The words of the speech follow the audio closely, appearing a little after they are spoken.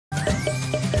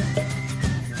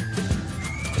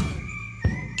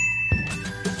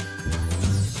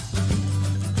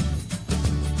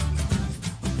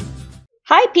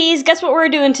Hi Peas, guess what we're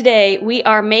doing today? We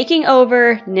are making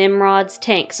over Nimrod's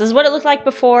tank. So this is what it looked like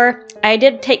before. I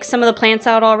did take some of the plants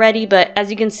out already, but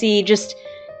as you can see, just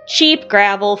cheap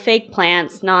gravel, fake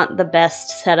plants, not the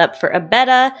best setup for a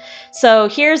betta. So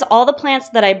here's all the plants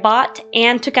that I bought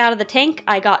and took out of the tank.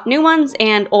 I got new ones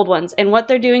and old ones, and what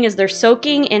they're doing is they're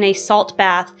soaking in a salt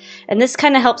bath, and this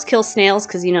kind of helps kill snails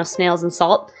because you know snails and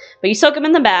salt. But you soak them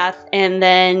in the bath and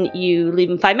then you leave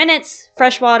them 5 minutes,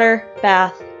 fresh water,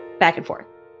 bath, back and forth.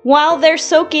 While they're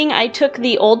soaking, I took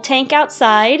the old tank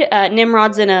outside.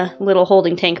 Nimrod's in a little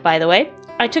holding tank, by the way.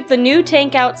 I took the new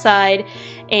tank outside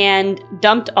and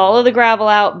dumped all of the gravel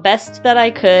out best that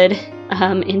I could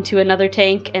into another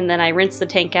tank, and then I rinsed the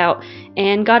tank out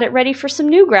and got it ready for some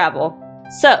new gravel.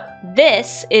 So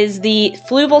this is the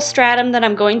fluval stratum that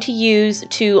I'm going to use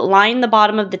to line the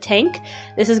bottom of the tank.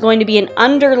 This is going to be an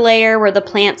underlayer where the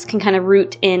plants can kind of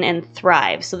root in and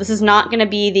thrive. So this is not going to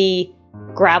be the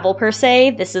gravel per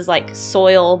se. This is like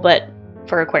soil, but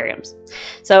for aquariums.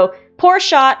 So poor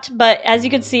shot, but as you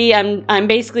can see, I'm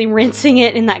basically rinsing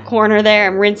it in that corner there.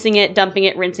 I'm rinsing it, dumping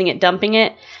it, rinsing it, dumping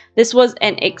it. This was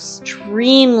an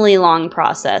extremely long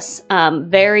process.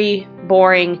 Very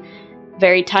boring,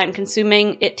 very time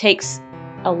consuming. It takes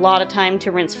a lot of time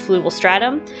to rinse fluval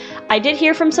stratum. I did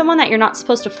hear from someone that you're not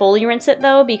supposed to fully rinse it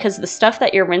though, because the stuff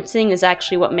that you're rinsing is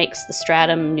actually what makes the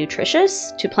stratum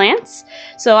nutritious to plants.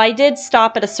 So I did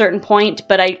stop at a certain point,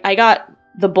 but I got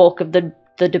the bulk of the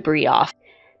debris off.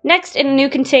 Next, in a new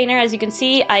container, as you can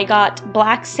see, I got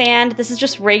black sand. This is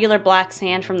just regular black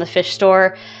sand from the fish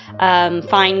store,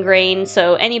 fine grain,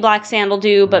 so any black sand will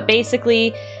do, but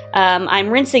basically I'm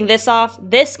rinsing this off.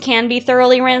 This can be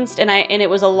thoroughly rinsed, and it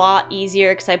was a lot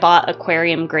easier because I bought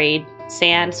aquarium grade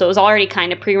sand, so it was already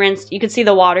kind of pre-rinsed. You can see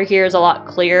the water here is a lot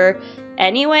clearer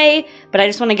anyway, but I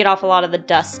just want to get off a lot of the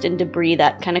dust and debris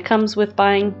that kind of comes with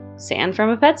buying sand from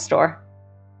a pet store.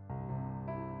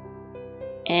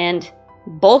 And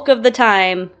bulk of the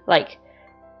time, like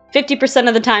 50%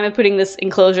 of the time of putting this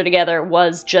enclosure together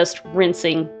was just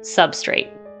rinsing substrate.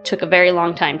 Took a very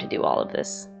long time to do all of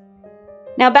this.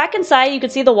 Now back inside, you can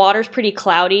see the water's pretty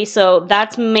cloudy, so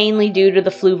that's mainly due to the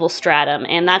fluval stratum,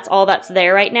 and that's all that's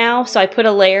there right now. So I put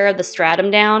a layer of the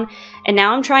stratum down, and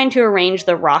now I'm trying to arrange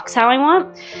the rocks how I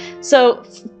want. So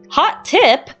hot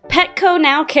tip, Petco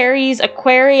now carries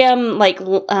Aquarium like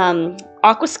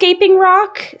aquascaping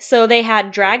rock. So they had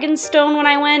dragon stone when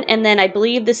I went, and then I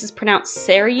believe this is pronounced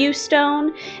Cereus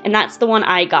stone, and that's the one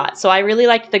I got. So I really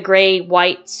liked the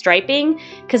gray-white striping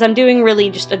because I'm doing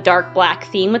really just a dark black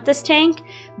theme with this tank,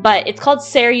 but it's called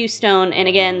Cereus stone, and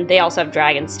again, they also have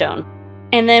dragon stone.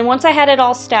 And then once I had it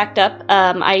all stacked up,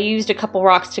 I used a couple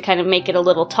rocks to kind of make it a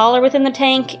little taller within the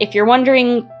tank. If you're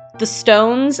wondering the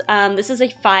stones, this is a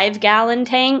 5-gallon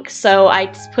tank, so I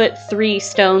put 3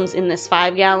 stones in this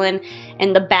 5-gallon,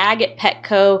 and the bag at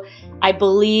Petco, I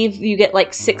believe you get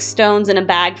like 6 stones in a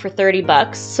bag for 30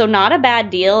 bucks, so not a bad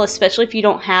deal, especially if you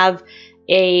don't have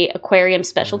a aquarium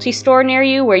specialty store near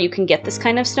you where you can get this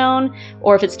kind of stone,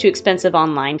 or if it's too expensive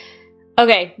online.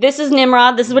 Okay, this is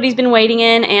Nimrod. This is what he's been waiting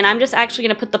in, and I'm just actually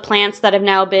going to put the plants that have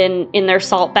now been in their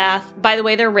salt bath. By the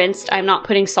way, they're rinsed. I'm not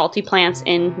putting salty plants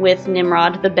in with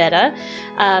Nimrod the Betta.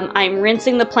 I'm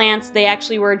rinsing the plants. They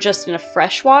actually were just in a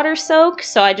freshwater soak,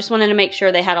 so I just wanted to make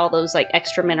sure they had all those like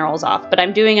extra minerals off. But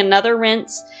I'm doing another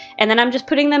rinse, and then I'm just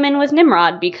putting them in with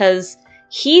Nimrod because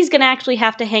he's going to actually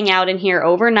have to hang out in here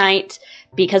overnight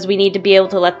because we need to be able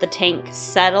to let the tank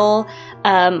settle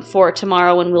for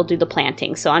tomorrow when we'll do the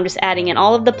planting. So I'm just adding in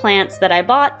all of the plants that I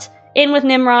bought in with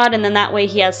Nimrod, and then that way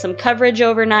he has some coverage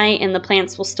overnight and the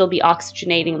plants will still be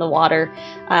oxygenating the water,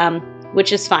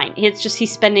 which is fine. It's just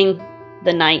he's spending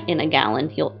the night in a gallon.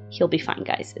 He'll be fine,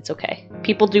 guys. It's okay.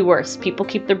 People do worse. People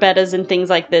keep their bettas and things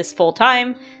like this full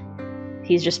time.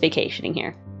 He's just vacationing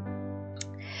here.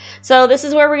 So this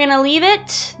is where we're gonna leave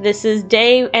it. This is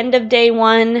end of day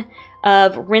 1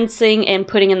 of rinsing and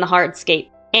putting in the hardscape.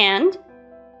 And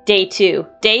day 2.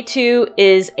 Day 2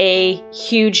 is a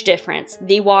huge difference.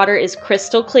 The water is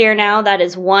crystal clear now. That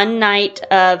is 1 night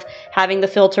of having the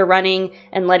filter running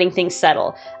and letting things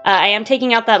settle. I am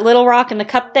taking out that little rock in the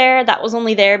cup there. That was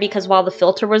only there because while the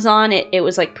filter was on, it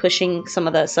was like pushing some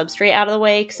of the substrate out of the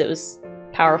way because it was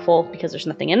powerful because there's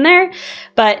nothing in there.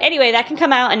 But anyway, that can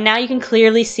come out, and now you can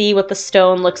clearly see what the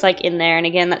stone looks like in there. And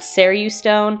again, that's Cereus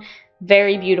stone.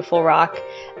 Very beautiful rock,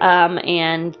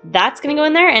 and that's going to go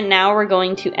in there, and now we're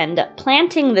going to end up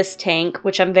planting this tank,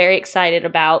 which I'm very excited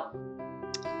about.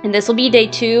 And this will be day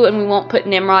 2, and we won't put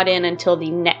Nimrod in until the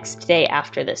next day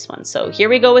after this one. So here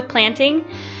we go with planting.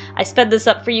 I sped this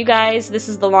up for you guys. This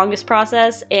is the longest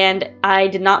process, and I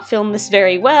did not film this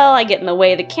very well. I get in the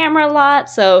way of the camera a lot,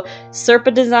 so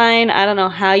Serpa design, I don't know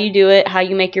how you do it, how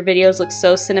you make your videos look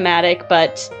so cinematic,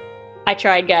 but I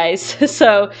tried, guys.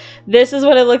 So this is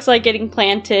what it looks like getting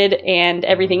planted and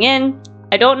everything in.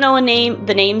 I don't know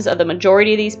the names of the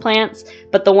majority of these plants,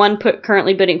 but the one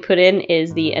currently being put in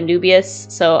is the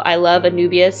Anubias. So I love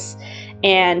Anubias,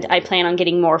 and I plan on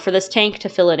getting more for this tank to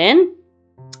fill it in.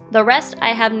 The rest,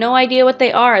 I have no idea what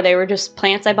they are. They were just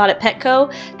plants I bought at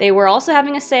Petco. They were also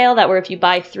having a sale that where if you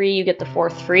buy 3, you get the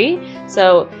 4th free.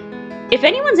 So if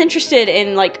anyone's interested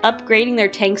in like upgrading their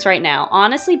tanks right now,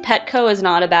 honestly, Petco is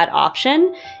not a bad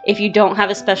option if you don't have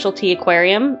a specialty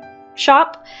aquarium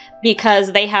shop,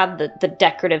 because they have the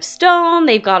decorative stone,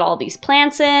 they've got all these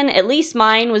plants in. At least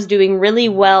mine was doing really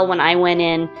well when I went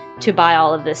in to buy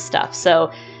all of this stuff.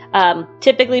 So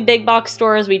typically big box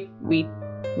stores we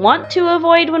want to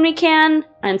avoid when we can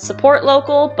and support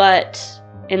local, but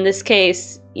in this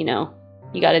case, you know,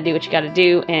 you gotta do what you gotta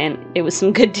do, and it was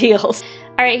some good deals.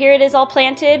 All right, here it is all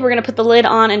planted. We're gonna put the lid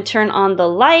on and turn on the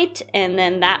light, and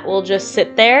then that will just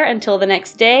sit there until the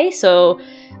next day. So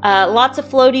lots of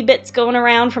floaty bits going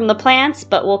around from the plants,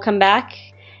 but we'll come back.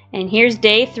 And here's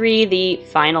day 3, the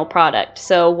final product.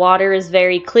 So water is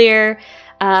very clear.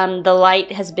 The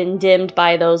light has been dimmed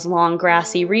by those long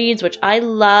grassy reeds, which I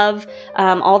love.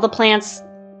 All the plants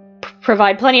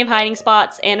provide plenty of hiding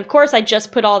spots, and of course I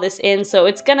just put all this in, so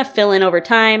it's gonna fill in over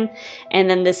time. And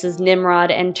then this is Nimrod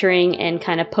entering and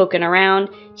kind of poking around.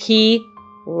 He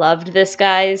loved this,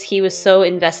 guys. He was so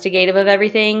investigative of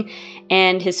everything,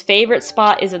 and his favorite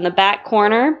spot is in the back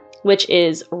corner, which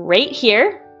is right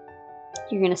here.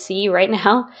 You're gonna see right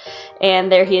now,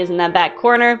 and there he is in that back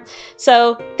corner.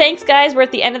 So thanks, guys. We're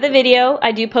at the end of the video.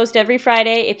 I do post every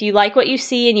Friday. If you like what you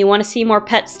see and you want to see more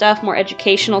pet stuff, more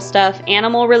educational stuff,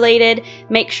 animal related,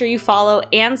 make sure you follow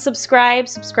and subscribe.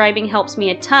 Subscribing helps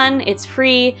me a ton. It's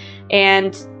free,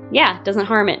 and yeah, doesn't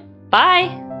harm it.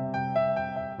 Bye.